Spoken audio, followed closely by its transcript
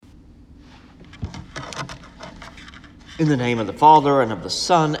In the name of the Father, and of the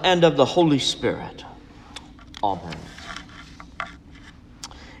Son, and of the Holy Spirit. Amen.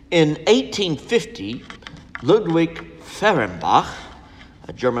 In 1850, Ludwig Fehrenbach,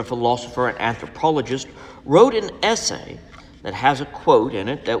 a German philosopher and anthropologist, wrote an essay that has a quote in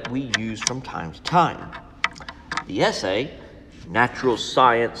it that we use from time to time. The essay, Natural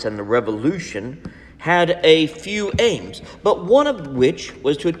Science and the Revolution, had a few aims, but one of which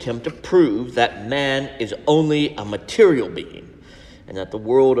was to attempt to prove that man is only a material being, and that the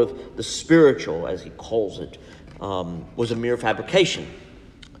world of the spiritual, as he calls it, was a mere fabrication.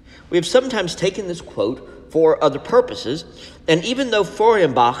 We have sometimes taken this quote for other purposes, and even though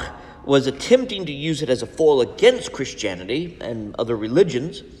Feuerbach was attempting to use it as a foil against Christianity and other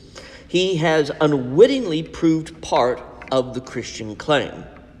religions, he has unwittingly proved part of the Christian claim.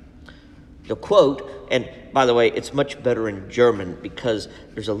 The quote, and by the way, it's much better in German because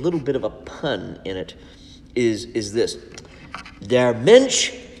there's a little bit of a pun in it, is this: Der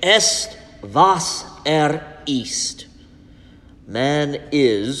Mensch ist, was isst. Man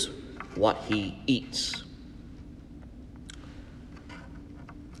is what he eats.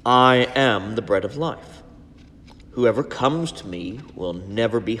 I am the bread of life. Whoever comes to me will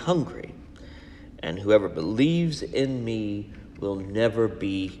never be hungry, and whoever believes in me will never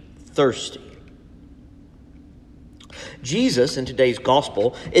be thirsty. Jesus, in today's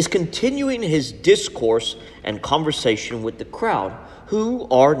gospel, is continuing his discourse and conversation with the crowd, who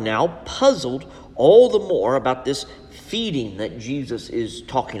are now puzzled all the more about this feeding that Jesus is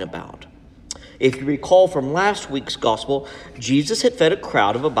talking about. If you recall from last week's gospel, Jesus had fed a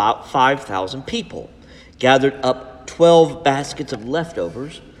crowd of about 5,000 people, gathered up 12 baskets of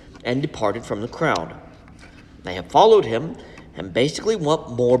leftovers, and departed from the crowd. They have followed him and basically want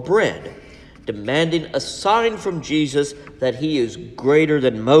more bread, demanding a sign from Jesus that he is greater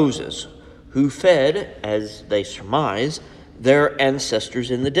than Moses, who fed, as they surmise, their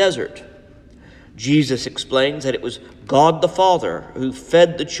ancestors in the desert. Jesus explains that it was God the Father who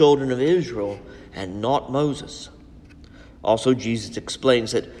fed the children of Israel and not Moses. Also, Jesus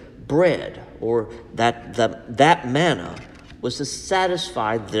explains that bread, or that manna, was to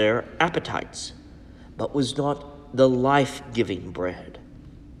satisfy their appetites, but was not the life-giving bread.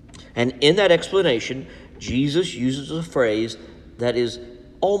 And in that explanation, Jesus uses a phrase that is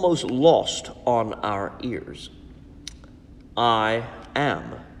almost lost on our ears. I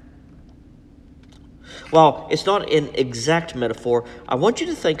am. While it's not an exact metaphor, I want you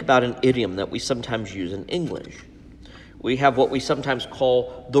to think about an idiom that we sometimes use in English. We have what we sometimes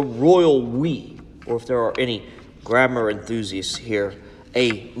call the royal we, or if there are any grammar enthusiasts here,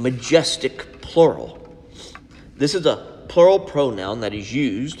 a majestic plural. This is a plural pronoun that is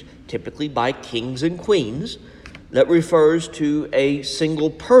used typically by kings and queens that refers to a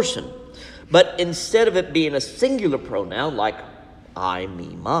single person. But instead of it being a singular pronoun like I,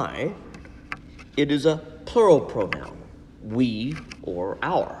 me, my, it is a plural pronoun, we or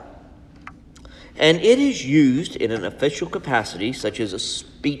our. And it is used in an official capacity, such as a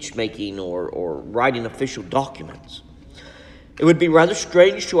speech making or writing official documents. It would be rather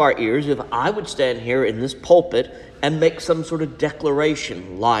strange to our ears if I would stand here in this pulpit and make some sort of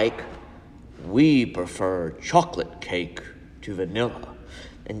declaration like, we prefer chocolate cake to vanilla.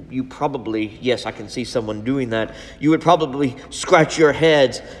 And you probably, yes, I can see someone doing that. You would probably scratch your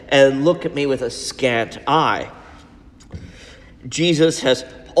heads and look at me with a scant eye. Jesus has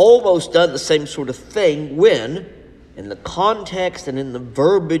almost done the same sort of thing when, in the context and in the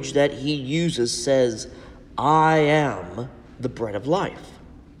verbiage that he uses, says, I am the bread of life.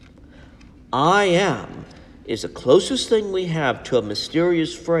 I am is the closest thing we have to a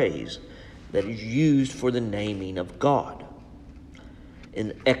mysterious phrase that is used for the naming of God.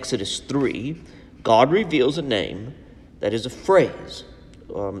 In Exodus 3, God reveals a name that is a phrase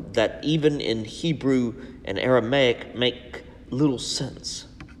that even in Hebrew and Aramaic make little sense.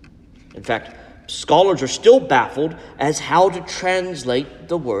 In fact, scholars are still baffled as how to translate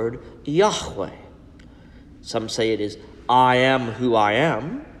the word Yahweh. Some say it is I am who I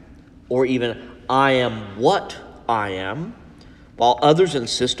am, or even I am what I am, while others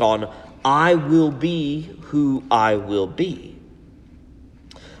insist on I will be who I will be.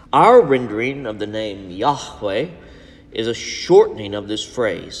 Our rendering of the name Yahweh is a shortening of this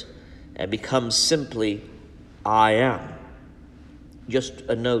phrase and becomes simply I am. Just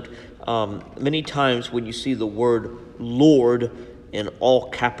a note, many times when you see the word Lord in all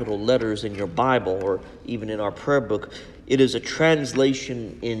capital letters in your Bible or even in our prayer book, it is a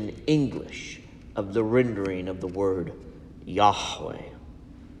translation in English of the rendering of the word Yahweh.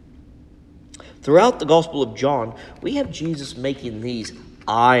 Throughout the Gospel of John, we have Jesus making these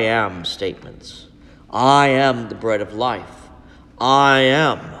I am statements. I am the bread of life. I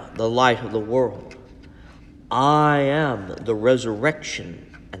am the light of the world. I am the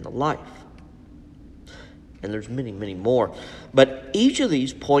resurrection and the life. And there's many, many more. But each of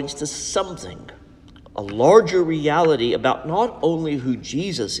these points to something, a larger reality about not only who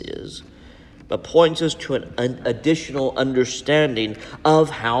Jesus is, but points us to an additional understanding of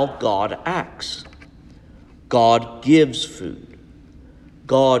how God acts. God gives food.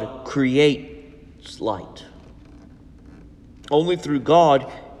 God creates light. Only through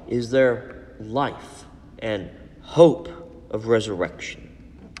God is there life and hope of resurrection.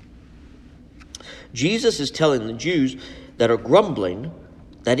 Jesus is telling the Jews that are grumbling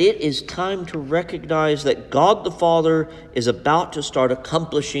that it is time to recognize that God the Father is about to start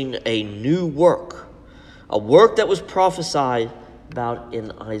accomplishing a new work, a work that was prophesied about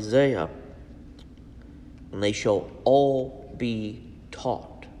in Isaiah. And they shall all be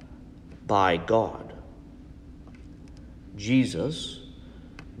taught by God. Jesus,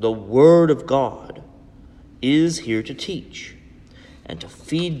 the Word of God, is here to teach and to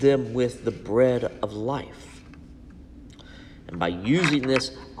feed them with the bread of life. And by using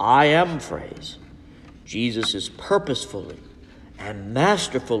this I am phrase, Jesus is purposefully and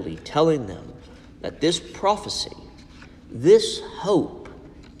masterfully telling them that this prophecy, this hope,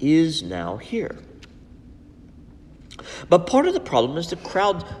 is now here. But part of the problem is the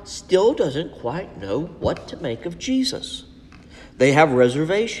crowd still doesn't quite know what to make of Jesus. They have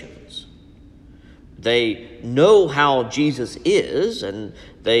reservations. They know how Jesus is, and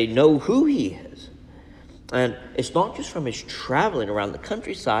they know who he is. And it's not just from his traveling around the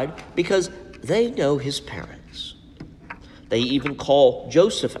countryside, because they know his parents. They even call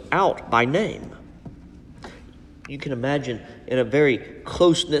Joseph out by name. You can imagine in a very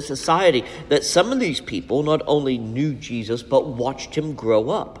close-knit society that some of these people not only knew Jesus, but watched him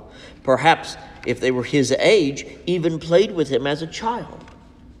grow up. Perhaps, if they were his age, even played with him as a child.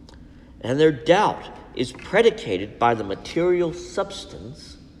 And their doubt is predicated by the material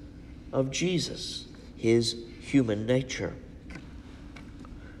substance of Jesus, his human nature.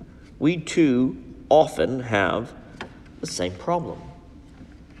 We too often have the same problem.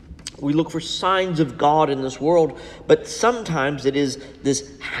 We look for signs of God in this world, but sometimes it is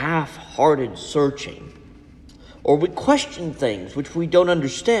this half-hearted searching. Or we question things which we don't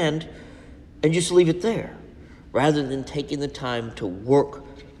understand and just leave it there, rather than taking the time to work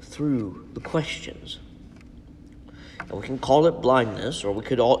through the questions. And we can call it blindness, or we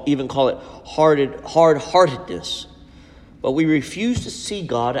could even call it hard-heartedness. But we refuse to see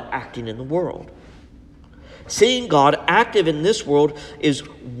God acting in the world. Seeing God active in this world is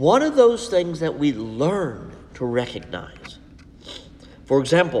one of those things that we learn to recognize. For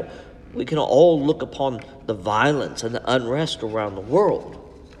example, we can all look upon the violence and the unrest around the world,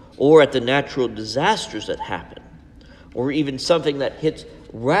 or at the natural disasters that happen, or even something that hits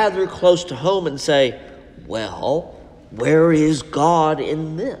rather close to home and say, well, where is God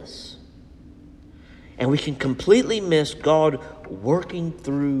in this? And we can completely miss God working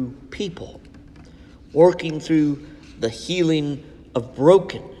through people, working through the healing of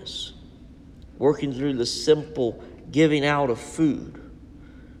brokenness, working through the simple giving out of food,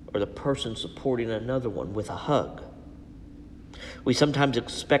 or the person supporting another one with a hug. We sometimes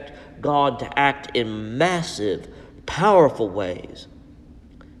expect God to act in massive, powerful ways.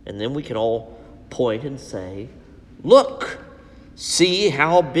 And then we can all point and say, look, see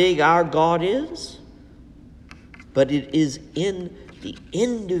how big our God is? But it is in the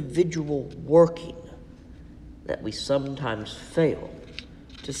individual working that we sometimes fail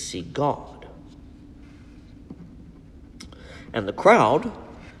to see God. And the crowd,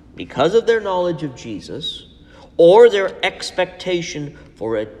 because of their knowledge of Jesus, or their expectation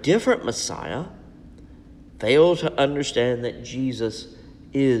for a different Messiah, fail to understand that Jesus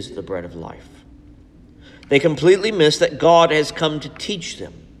is the bread of life. They completely miss that God has come to teach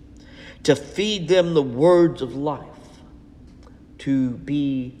them, to feed them the words of life, to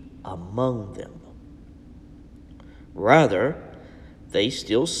be among them. Rather, they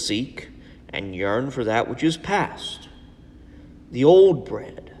still seek and yearn for that which is past, the old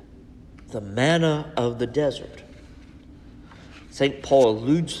bread, the manna of the desert. St. Paul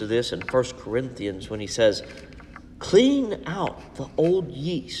alludes to this in 1 Corinthians when he says, clean out the old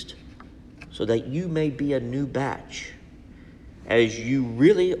yeast so that you may be a new batch, as you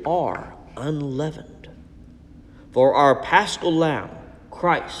really are unleavened. For our paschal lamb,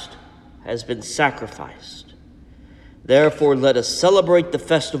 Christ, has been sacrificed. Therefore, let us celebrate the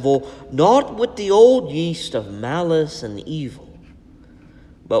festival not with the old yeast of malice and evil,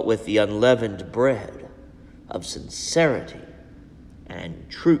 but with the unleavened bread of sincerity and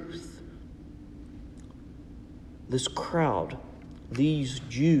truth. this crowd, these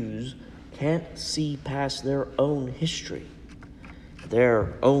Jews, can't see past their own history,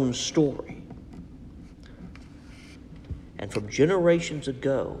 their own story. And from generations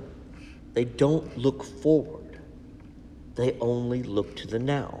ago, they don't look forward. They only look to the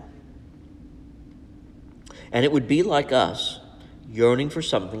now. And it would be like us yearning for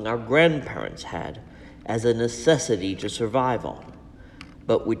something our grandparents had as a necessity to survive on,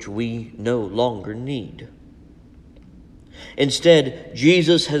 but which we no longer need. Instead,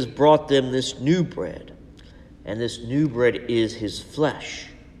 Jesus has brought them this new bread, and this new bread is his flesh,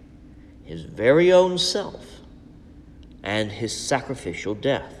 his very own self, and his sacrificial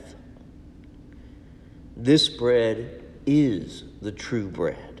death. This bread is the true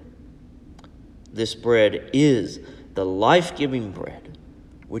bread. This bread is the life-giving bread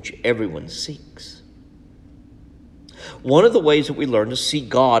which everyone seeks. One of the ways that we learn to see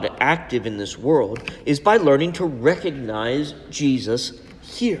God active in this world is by learning to recognize Jesus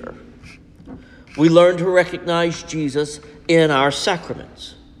here. We learn to recognize Jesus in our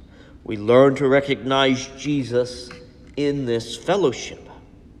sacraments. We learn to recognize Jesus in this fellowship.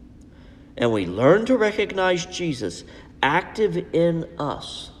 And we learn to recognize Jesus active in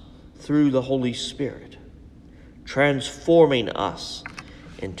us through the Holy Spirit, transforming us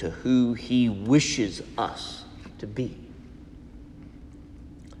into who he wishes us to be.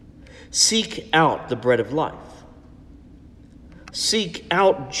 Seek out the bread of life. Seek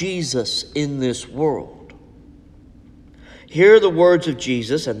out Jesus in this world. Hear the words of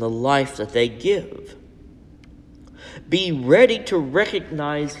Jesus and the life that they give. Be ready to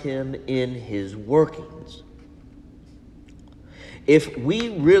recognize him in his workings. If we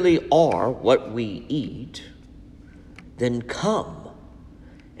really are what we eat, then come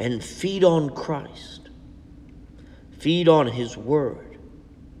and feed on Christ. Feed on his word.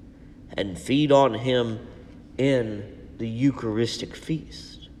 And feed on him in the Eucharistic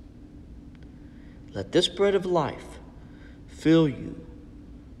feast. Let this bread of life fill you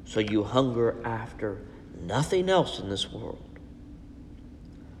so you hunger after nothing else in this world.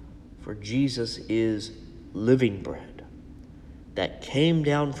 For Jesus is living bread that came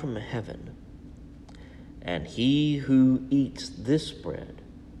down from heaven, and he who eats this bread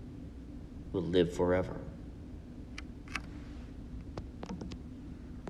will live forever.